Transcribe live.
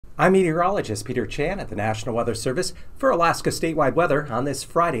I'm meteorologist Peter Chan at the National Weather Service for Alaska statewide weather on this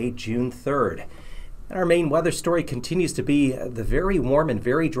Friday, June 3rd. And our main weather story continues to be the very warm and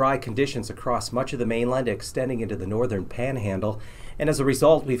very dry conditions across much of the mainland, extending into the northern panhandle. And as a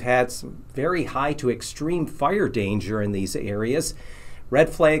result, we've had some very high to extreme fire danger in these areas. Red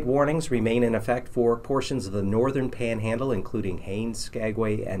flag warnings remain in effect for portions of the northern panhandle, including Haines,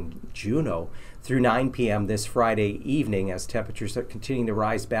 Skagway, and Juneau, through 9 p.m. this Friday evening, as temperatures are continuing to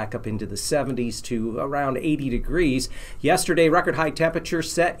rise back up into the 70s to around 80 degrees. Yesterday, record high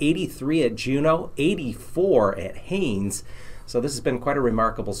temperatures set 83 at Juneau, 84 at Haines. So this has been quite a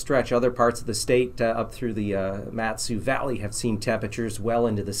remarkable stretch. Other parts of the state up through the Mat-Su Valley have seen temperatures well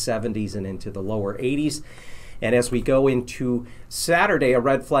into the 70s and into the lower 80s. And as we go into Saturday, a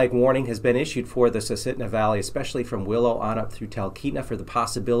red flag warning has been issued for the Susitna Valley, especially from Willow on up through Talkeetna, for the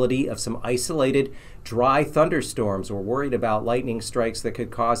possibility of some isolated dry thunderstorms. We're worried about lightning strikes that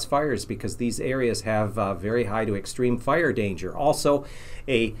could cause fires because these areas have very high to extreme fire danger. Also,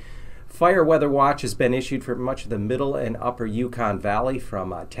 a fire weather watch has been issued for much of the middle and upper Yukon Valley,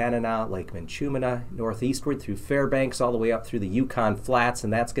 from Tanana, Lake Minchumina, northeastward through Fairbanks, all the way up through the Yukon Flats,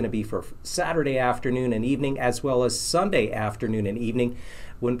 and that's going to be for Saturday afternoon and evening, as well as Sunday afternoon and evening.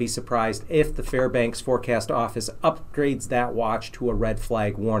 Wouldn't be surprised if the Fairbanks Forecast Office upgrades that watch to a red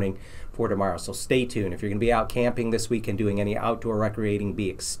flag warning for tomorrow. So stay tuned. If you're going to be out camping this week and doing any outdoor recreating,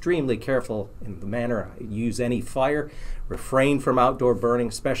 be extremely careful in the manner you use any fire. Refrain from outdoor burning,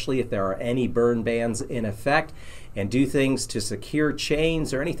 especially if there are any burn bans in effect, and do things to secure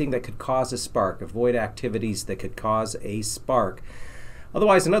chains or anything that could cause a spark. Avoid activities that could cause a spark.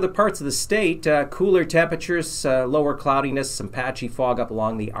 Otherwise, in other parts of the state, cooler temperatures, lower cloudiness, some patchy fog up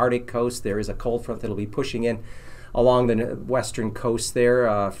along the Arctic coast. There is a cold front that will be pushing in along the western coast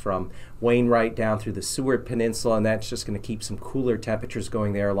there from Wainwright down through the Seward Peninsula, and that's just going to keep some cooler temperatures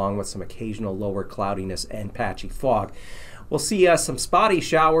going there, along with some occasional lower cloudiness and patchy fog. We'll see some spotty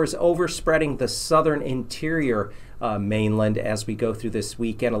showers overspreading the southern interior mainland as we go through this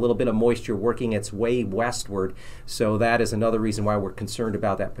weekend. A little bit of moisture working its way westward, so that is another reason why we're concerned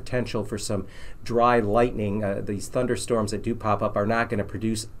about that potential for some dry lightning. These thunderstorms that do pop up are not going to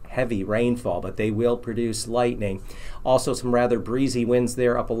produce heavy rainfall, but they will produce lightning. Also, some rather breezy winds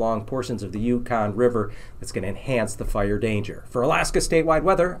there up along portions of the Yukon River that's going to enhance the fire danger. For Alaska statewide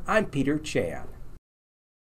weather, I'm Peter Chan.